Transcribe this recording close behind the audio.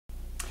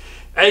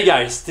Hey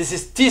guys,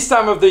 this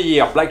time of the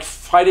year. Black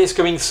Friday is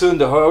coming soon,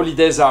 the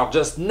holidays are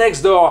just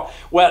next door.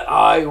 Well,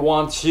 I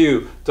want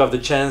you to have the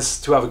chance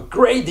to have a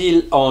great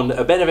deal on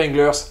a Band of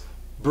Anglers,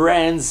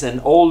 brands and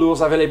all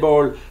lures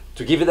available,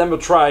 to give them a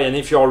try. And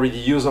if you're already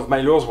used of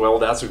my lures, well,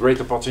 that's a great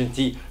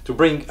opportunity to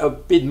bring a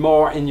bit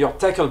more in your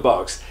tackle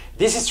box.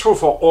 This is true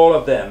for all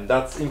of them.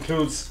 That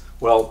includes,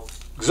 well,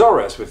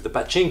 Xorus with the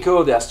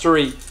Pachinko, the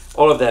Astory,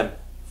 all of them,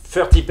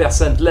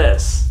 30%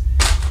 less.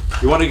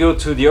 You want to go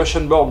to the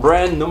Oceanboard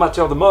brand, no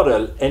matter the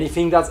model,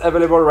 anything that's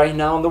available right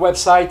now on the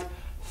website,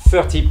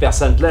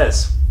 30%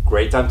 less.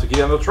 Great time to give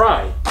them a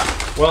try.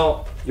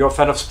 Well, you're a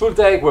fan of spool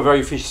tech, whether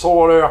you fish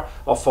saltwater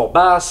or for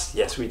bass.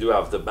 Yes, we do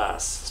have the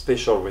bass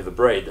special with the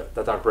braid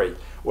that are great.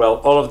 Well,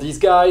 all of these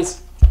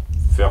guys,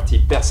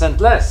 30%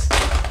 less.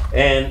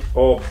 And,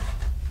 oh,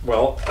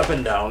 well, up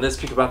and down. Let's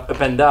speak about up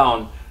and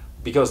down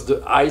because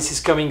the ice is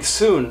coming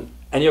soon.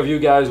 Any of you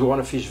guys who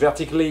want to fish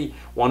vertically,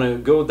 want to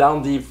go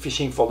down deep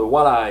fishing for the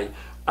walleye,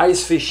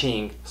 ice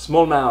fishing,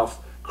 smallmouth,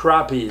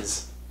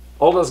 crappies,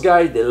 all those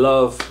guys, they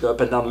love the up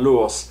and down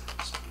lures,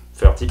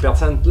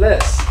 30%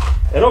 less.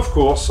 And of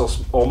course,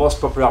 our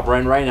most popular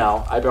brand right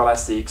now,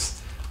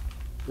 Hyperlastics.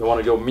 You want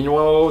to go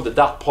minnow, the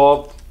dart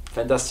prop,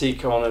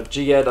 fantastic on a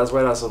jig head as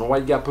well as on a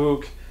white gap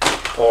hook,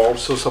 or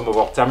also some of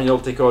our terminal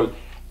tackle.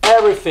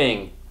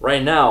 Everything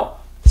right now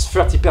is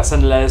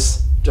 30%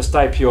 less. Just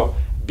type your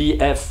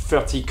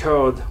BF30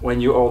 code when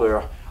you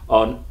order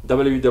on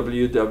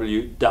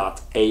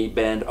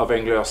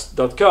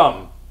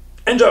www.abandofanglers.com.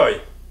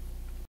 Enjoy!